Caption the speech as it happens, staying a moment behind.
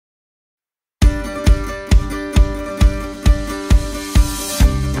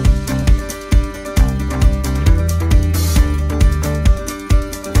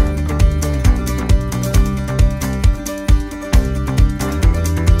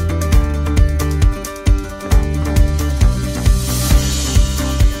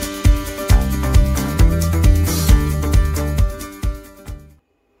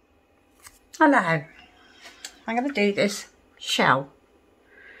Hello, I'm going to do this shell.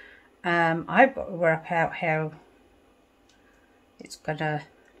 I've got to work out how it's going to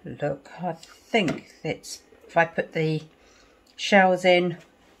look. I think it's, if I put the shells in,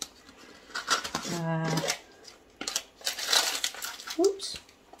 oops,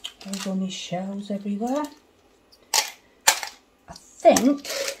 there's all these shells everywhere. I think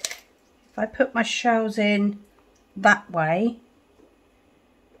if I put my shells in that way,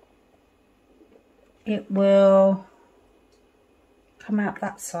 it will come out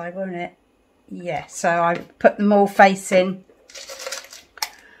that side, won't it? Yeah, so I put them all facing,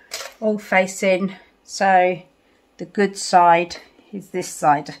 so the good side is this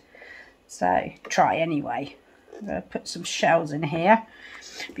side. So try anyway. I'm going to put some shells in here.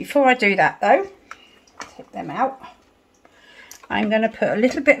 Before I do that though, take them out, I'm going to put a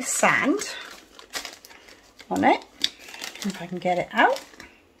little bit of sand on it, if I can get it out.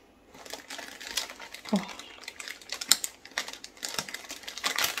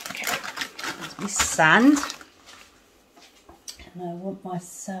 Sand, and I want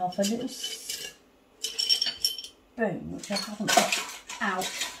myself a little spoon, which I haven't got out.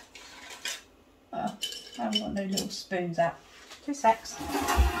 I haven't got no little spoons out. 2 secs.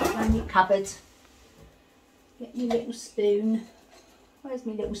 Down your cupboard. Get your little spoon. Where's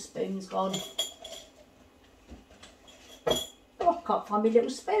my little spoons gone? Oh, I can't find my little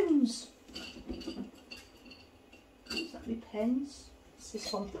spoons. Is that my pens? What's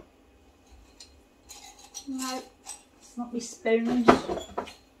this one? No, it's not my spoons. Oh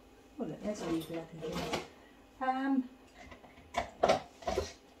look, there's one I can do.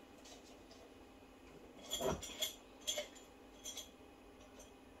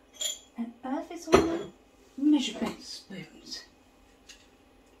 And earth is all the measuring spoons.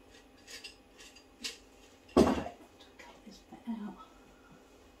 Right, cut this bit out.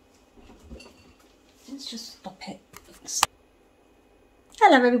 Let's just stop it.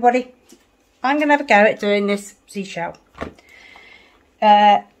 Hello everybody. I'm going to have a go at doing this seashell.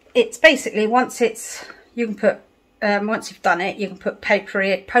 It's basically, once you've done it, you can put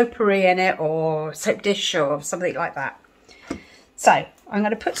potpourri in it, or soap dish or something like that. So I'm going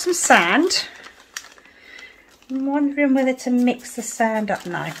to put some sand. I'm wondering whether to mix the sand up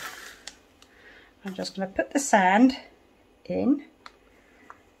now. I'm just going to put the sand in.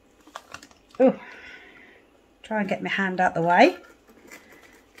 Oh, try and get my hand out the way.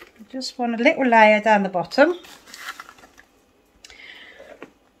 Just want a little layer down the bottom.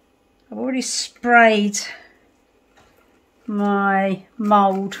 I've already sprayed my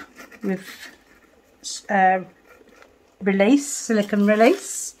mould with silicone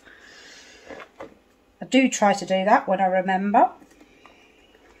release. I do try to do that when I remember.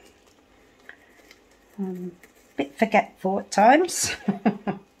 I'm a bit forgetful at times.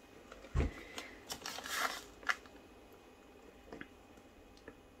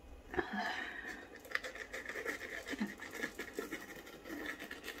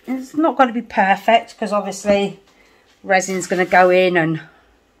 It's not going to be perfect because obviously resin's going to go in and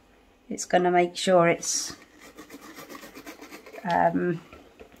it's going to make sure it's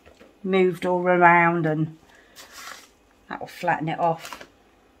moved all around, and that will flatten it off.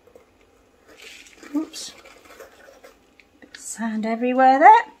 Oops, bit of sand everywhere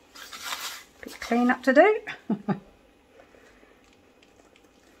there. Bit clean up to do.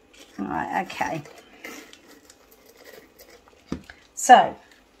 Right, okay. So.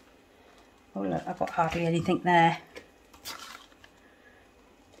 Oh look, I've got hardly anything there.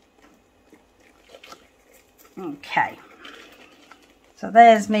 Okay. So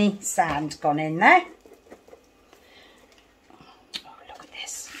there's me sand gone in there. Oh, look at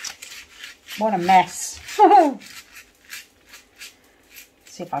this. What a mess.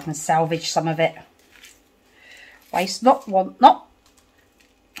 See if I can salvage some of it. Waste not, want not.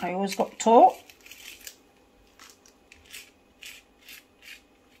 I always got taught.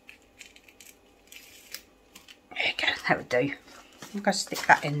 That would do. I'm going to stick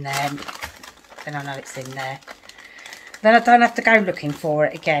that in there, then I know it's in there. Then I don't have to go looking for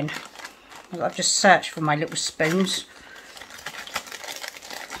it again. I've just searched for my little spoons.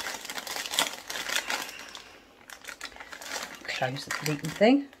 Close the bleeding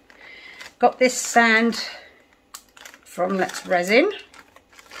thing. Got this sand from Resin,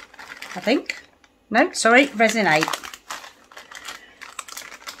 I think. No, sorry, Resin 8.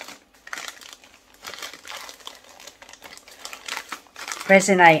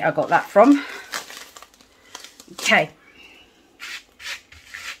 Resin 8 I got that from. Okay,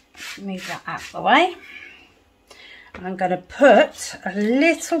 move that out of the way. And I'm going to put a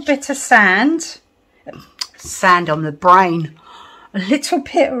little bit of sand on the brain, a little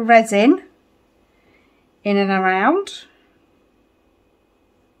bit of resin in and around.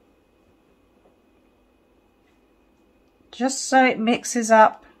 Just so it mixes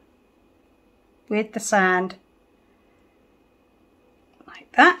up with the sand,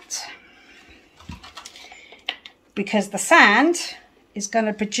 like that. Because the sand is going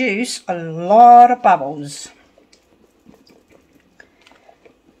to produce a lot of bubbles.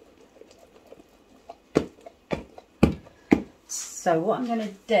 So what I'm going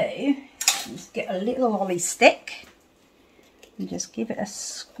to do is get a little ollie stick and just give it a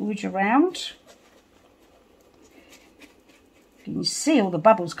squidge around. You can see all the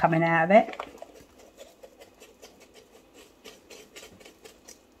bubbles coming out of it.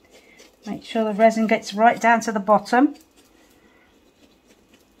 Make sure the resin gets right down to the bottom.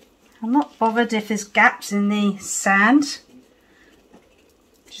 I'm not bothered if there's gaps in the sand.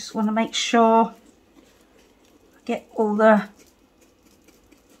 Just want to make sure I get all the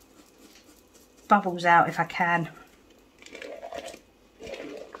bubbles out if I can.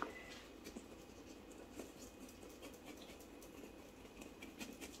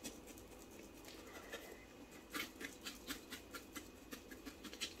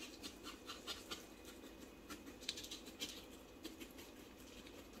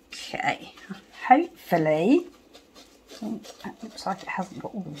 Okay, hopefully, that looks like it hasn't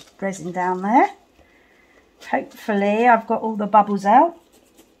got all the resin down there. Hopefully I've got all the bubbles out.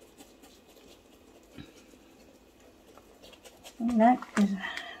 No,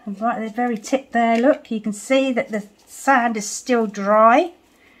 right at the very tip there, look, you can see that the sand is still dry.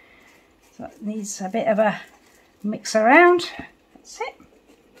 So it needs a bit of a mix around. That's it.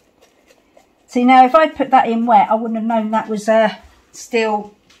 See, now if I'd put that in wet, I wouldn't have known that was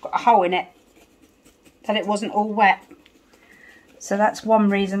still got a hole in it, that it wasn't all wet. So that's one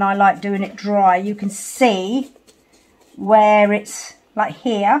reason I like doing it dry. You can see where it's like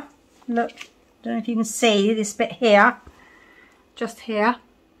here. Look, don't know if you can see this bit here, just here.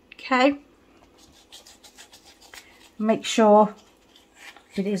 Okay, make sure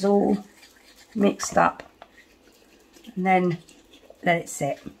it is all mixed up and then let it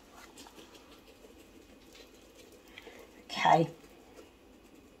sit. Okay,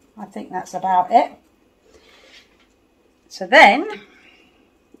 I think that's about it. So then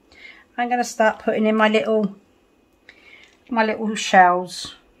I'm going to start putting in my little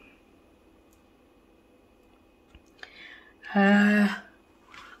shells.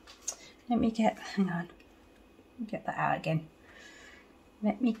 Let me get, hang on, let me get that out again.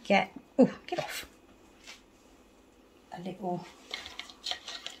 Let me get, oh, get off, a little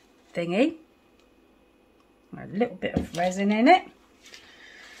thingy, a little bit of resin in it,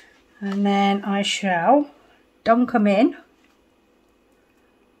 and then I shall dunk them in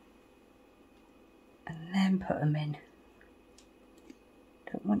and then put them in.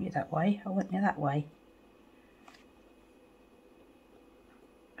 Don't want you that way, I want you that way.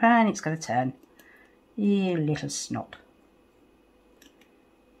 And it's going to turn. You little snot.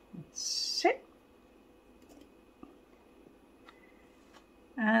 That's it.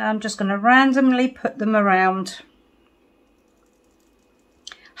 And I'm just going to randomly put them around.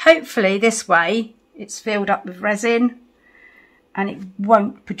 Hopefully this way it's filled up with resin and it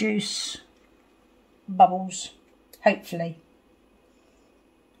won't produce bubbles. Hopefully.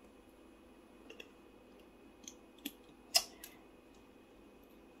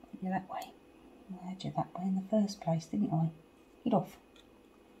 You that way. I had you that way in the first place, didn't I? Get off.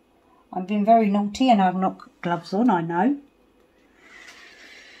 I've been very naughty and I've not got gloves on, I know.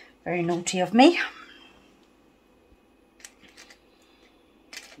 Very naughty of me.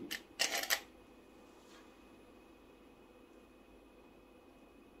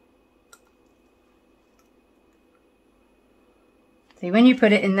 See, when you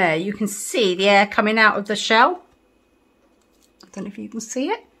put it in there, you can see the air coming out of the shell. I don't know if you can see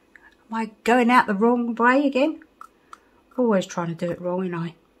it. Am I going out the wrong way again? Always trying to do it wrong, ain't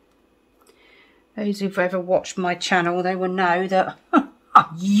I? Those who've ever watched my channel, they will know that I'm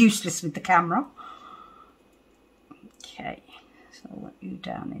useless with the camera. Okay, so I want you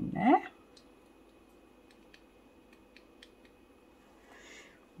down in there.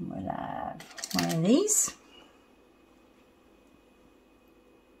 We'll have one of these.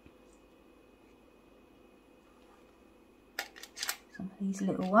 Some of these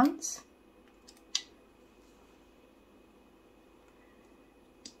little ones.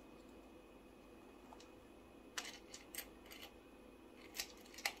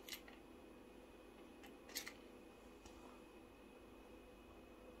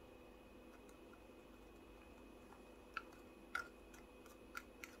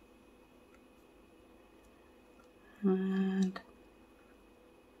 And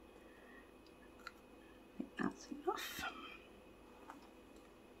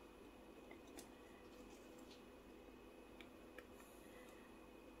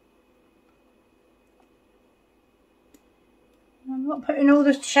not putting all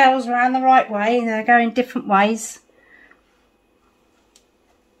the shells around the right way, they're going different ways.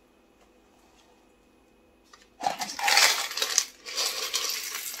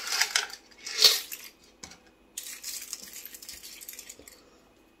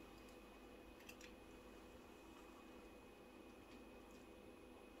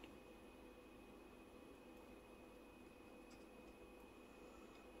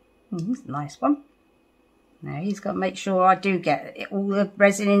 He's a nice one. Now he's got to make sure I do get all the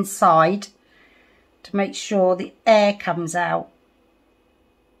resin inside to make sure the air comes out.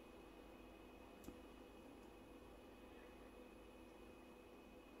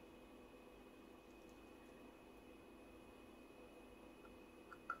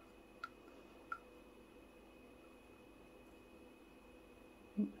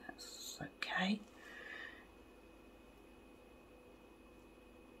 I think that's okay.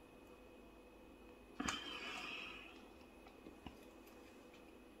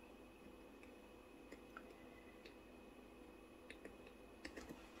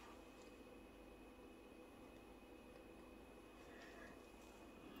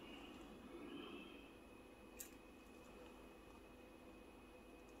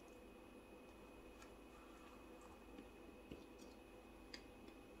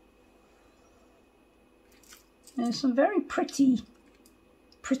 There's some very pretty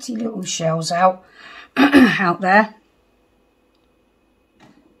little shells out out there.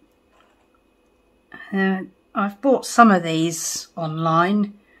 I've bought some of these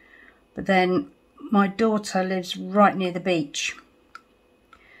online, but then my daughter lives right near the beach,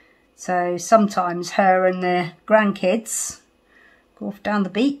 so sometimes her and the grandkids go off down the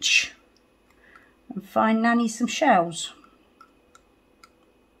beach and find Nanny some shells.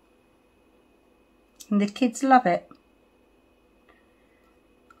 And the kids love it.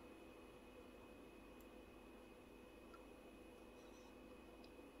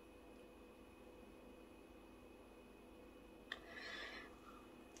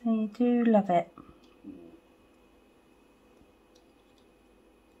 They do love it.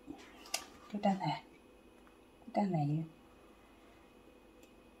 Go down there. Go down there, you.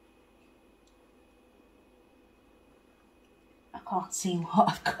 I can't see what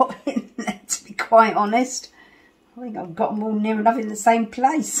I've got in there, to be quite honest. I think I've got them all near enough in the same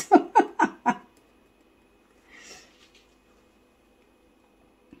place.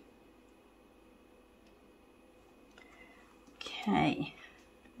 Okay,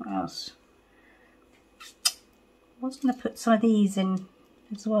 what else? I was going to put some of these in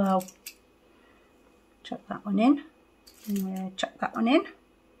as well. Chuck that one in. And chuck that one in.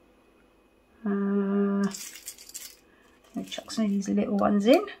 I'll chuck some of these little ones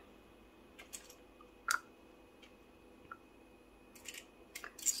in.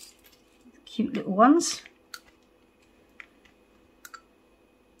 Cute little ones.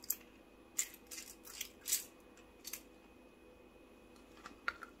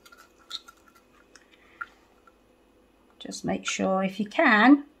 Just make sure, if you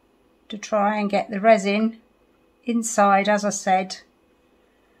can, to try and get the resin inside, as I said,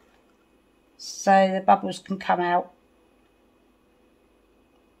 so the bubbles can come out.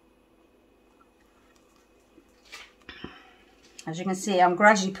 As you can see, I'm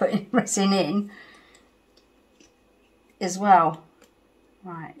gradually putting resin in as well.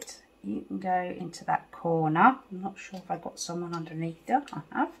 Right, you can go into that corner. I'm not sure if I got someone underneath there. I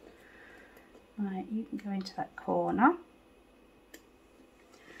have. Right, you can go into that corner.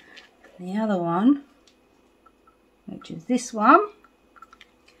 The other one, which is this one.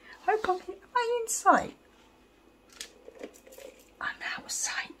 Am I in sight? I'm out of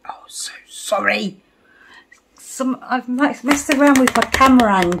sight. Oh, so sorry. I've messed around with my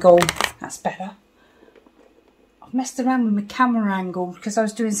camera angle. That's better. I've messed around with my camera angle because I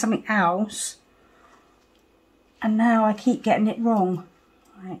was doing something else, and now I keep getting it wrong.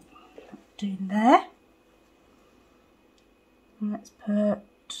 Right, doing there. And let's put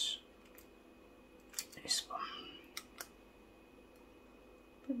this one.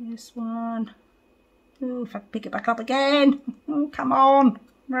 Put this one. Oh, if I can pick it back up again. Oh, come on.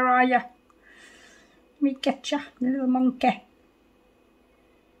 Where are you? Let me get you, little monkey.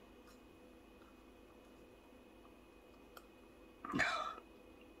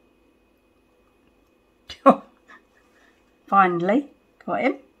 Oh, finally got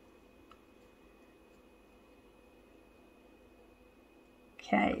him.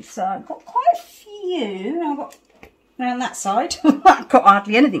 Okay, so I've got quite a few. I've got around that side. I've got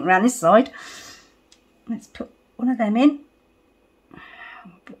hardly anything around this side. Let's put one of them in.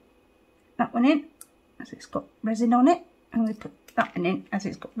 Put that one in, as it's got resin on it, and we put that one in as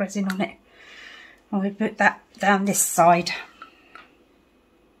it's got resin on it, and we put that down this side.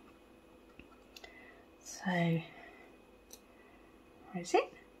 So, where is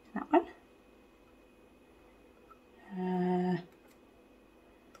it? That one.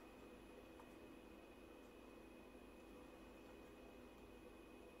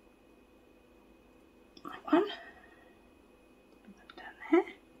 That one. Down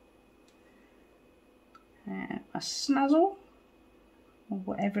there. A snuzzle, or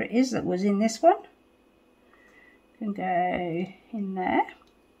whatever it is that was in this one, can go in there.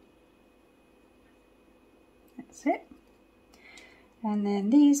 That's it. And then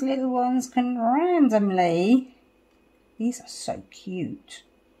these little ones can randomly, these are so cute.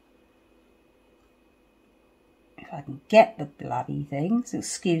 If I can get the bloody things,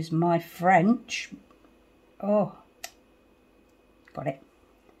 excuse my French. Oh, got it.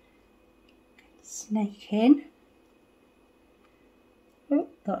 Snake in. Oh,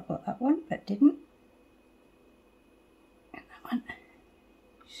 thought I got that one, but didn't. And that one.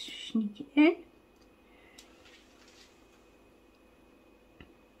 Sneak it in.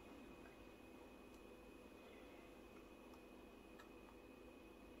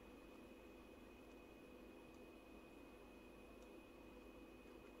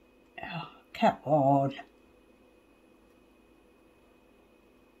 Oh, come on.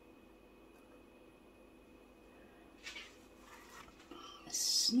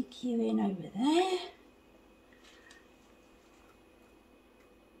 Sneak you in over there.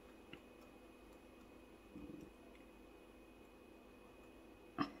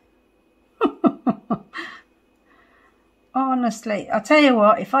 Honestly, I'll tell you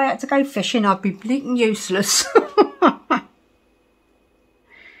what, if I had to go fishing, I'd be bleating useless.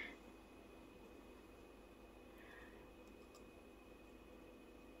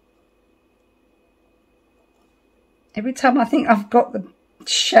 Every time I think I've got the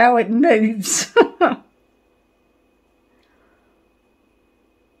shell, it moves.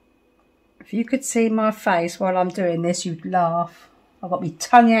 If you could see my face while I'm doing this, you'd laugh. I've got my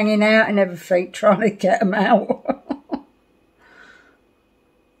tongue hanging out and everything, trying to get them out.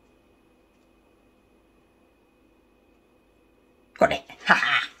 Got it.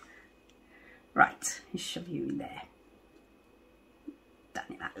 Ha! Right, let's shove you in there. Done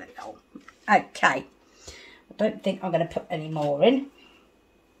in that little hole. Okay. I don't think I'm going to put any more in.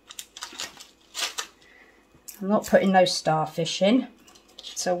 I'm not putting those starfish in.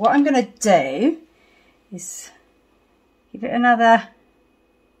 So what I'm going to do is give it another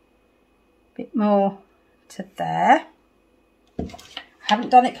bit more to there. I haven't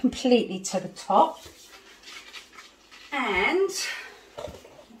done it completely to the top. And if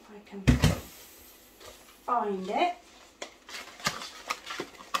I can find it,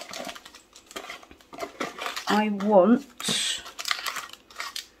 I want,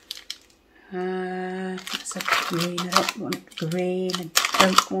 that's a green, I don't want green, I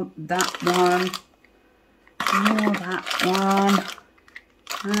don't want that one, nor that one.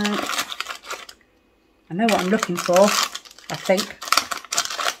 I know what I'm looking for, I think.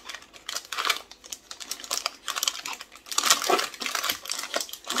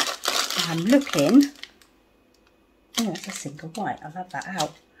 I'm looking, oh, it's a single white, I'll have that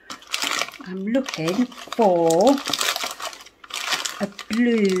out. I'm looking for a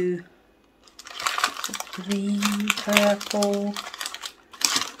blue, green, purple.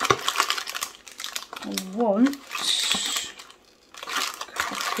 I want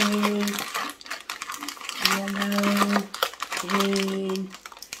coffee, yellow, green,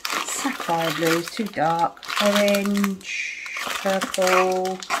 sapphire blue, too dark, orange,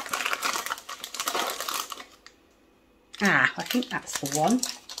 purple. Ah, I think that's the one.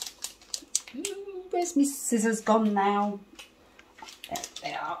 Where's my scissors gone now? There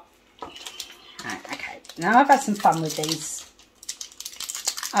they are. Right, okay, now I've had some fun with these.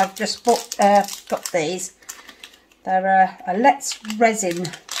 I've just got these. They're a Let's Resin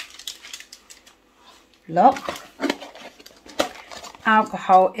lot.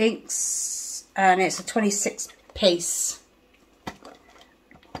 Alcohol inks, and it's a 26 piece.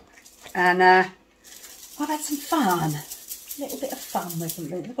 And I've had some fun. A little bit of fun with them.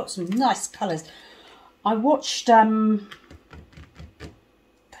 They've got some nice colours. I watched Daniel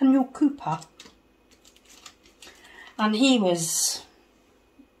Cooper, and he was,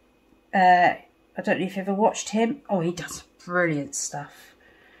 I don't know if you've ever watched him. Oh, he does brilliant stuff.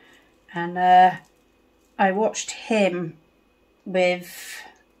 And I watched him with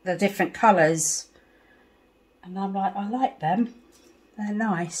the different colours, and I'm like, I like them. They're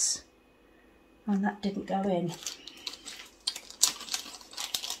nice. And that didn't go in.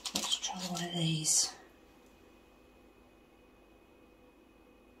 Let's try one of these.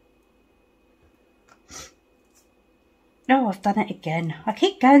 Oh, I've done it again. I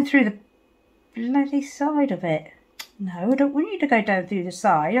keep going through the bloody side of it. No, I don't want you to go down through the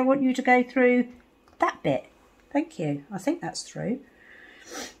side. I want you to go through that bit. Thank you. I think that's through.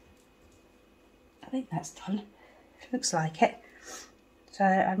 I think that's done. Looks like it. So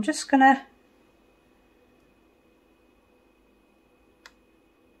I'm just gonna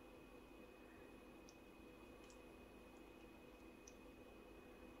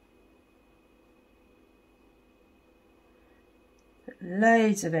put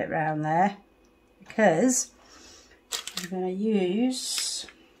loads of it around there because I'm going to use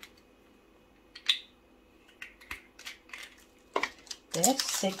this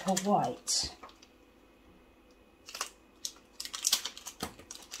Sigma white.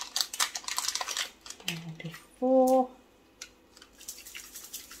 And before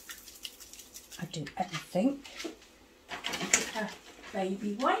I do anything, a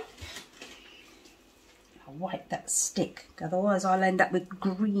baby wipe. I'll wipe that stick, otherwise I'll end up with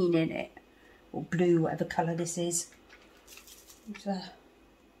green in it, or blue, whatever colour this is. It's a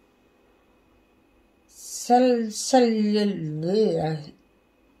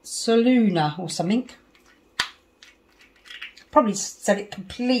Saluna or something. Probably said it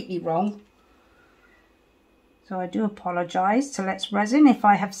completely wrong, so I do apologise to Let's Resin if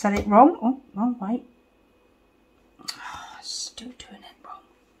I have said it wrong. Oh, wrong way. Oh, still doing it wrong.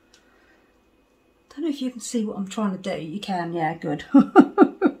 Don't know if you can see what I'm trying to do. You can, yeah, good.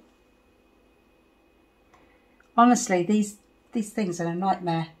 Honestly, these things are a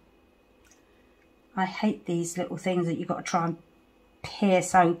nightmare. I hate these little things that you've got to try and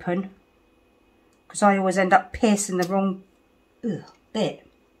pierce open, because I always end up piercing the wrong bit.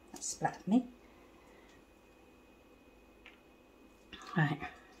 That splattered me. Right.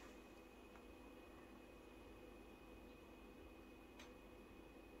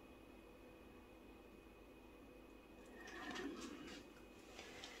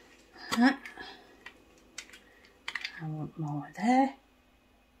 I want more there.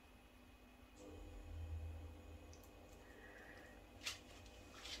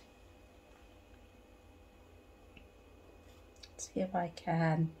 See if I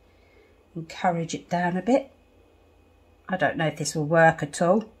can encourage it down a bit. I don't know if this will work at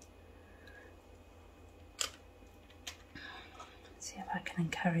all. See if I can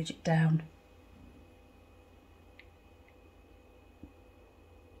encourage it down.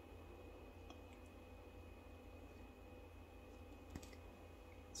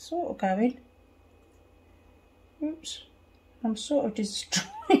 Sort of going. Oops. I'm sort of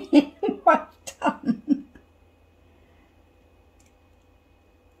destroying what I've done.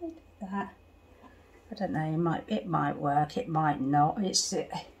 That. I don't know, it might work, it might not. It's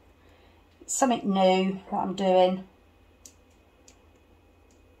something new that I'm doing.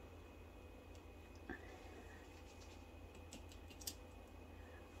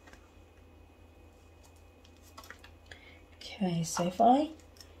 Okay, so if I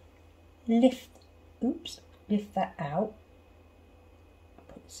lift that out,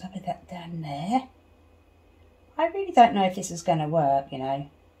 put some of that down there. I really don't know if this is going to work, you know.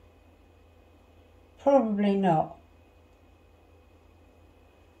 Probably not.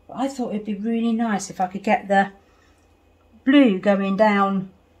 But I thought it'd be really nice if I could get the blue going down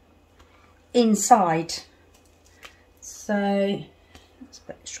inside. So let's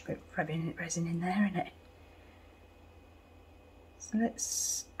put extra resin in there, isn't it? So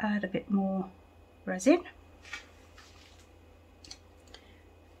let's add a bit more resin.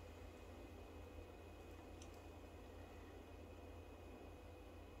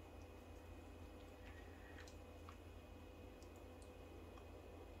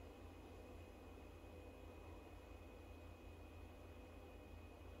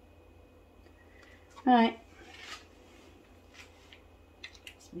 Right,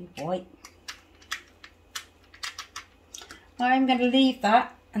 let's be white. I'm going to leave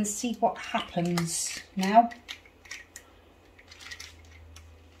that and see what happens now.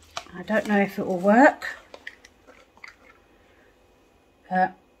 I don't know if it will work.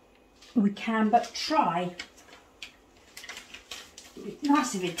 We can but try. It'd be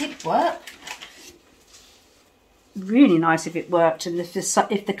nice if it did work. Really nice if it worked, and if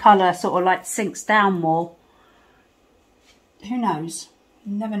the colour sort of like sinks down more. Who knows?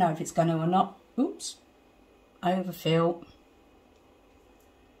 You never know if it's going to or not. Oops, overfill.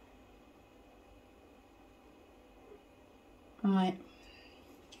 Right,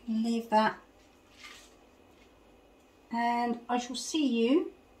 leave that, and I shall see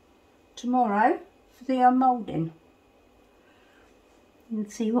you tomorrow for the unmoulding and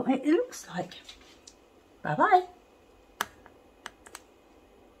see what it looks like. Bye bye.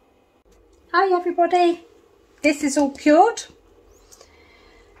 Hi everybody, this is all cured.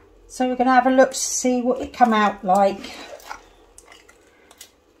 So we're going to have a look to see what it come out like.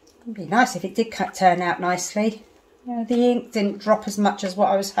 It'd be nice if it did turn out nicely. The ink didn't drop as much as what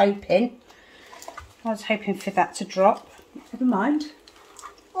I was hoping. I was hoping for that to drop. Never mind.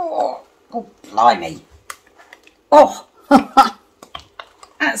 Oh, blimey. Oh,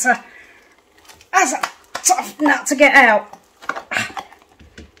 that's a tough nut to get out.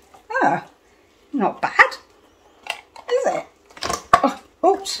 Ah, not bad, is it? Oh,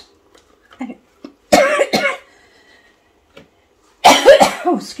 oops.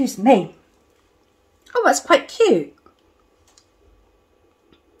 Oh, excuse me. Oh, that's quite cute.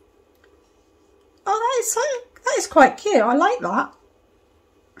 Oh, that is quite cute. I like that.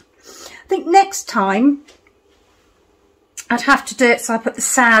 I think next time I'd have to do it so I put the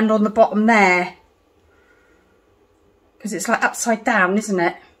sand on the bottom there, because it's like upside down, isn't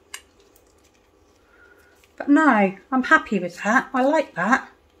it? But no, I'm happy with that. I like that.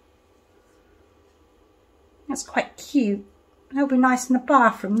 That's quite cute. That'll be nice in the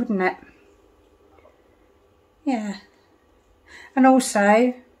bathroom, wouldn't it? Yeah. And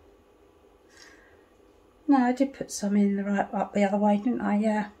also, no, I did put some in the right up the other way, didn't I?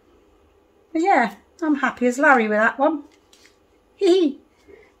 Yeah. But yeah, I'm happy as Larry with that one. Hee.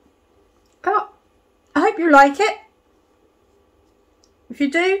 Oh, I hope you like it. If you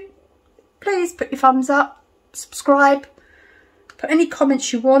do, please put your thumbs up, subscribe, put any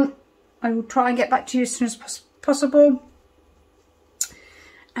comments you want. I will try and get back to you as soon as possible.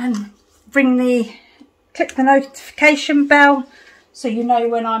 And click the notification bell so you know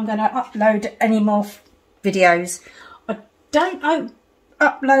when I'm going to upload any more videos. I don't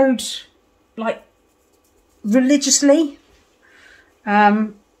upload like religiously.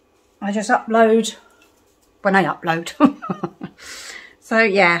 I just upload when I upload. So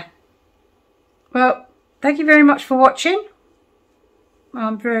yeah. Well, thank you very much for watching.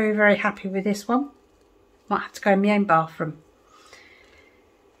 I'm very, very happy with this one. Might have to go in my own bathroom.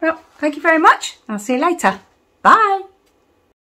 Well, thank you very much. I'll see you later. Bye.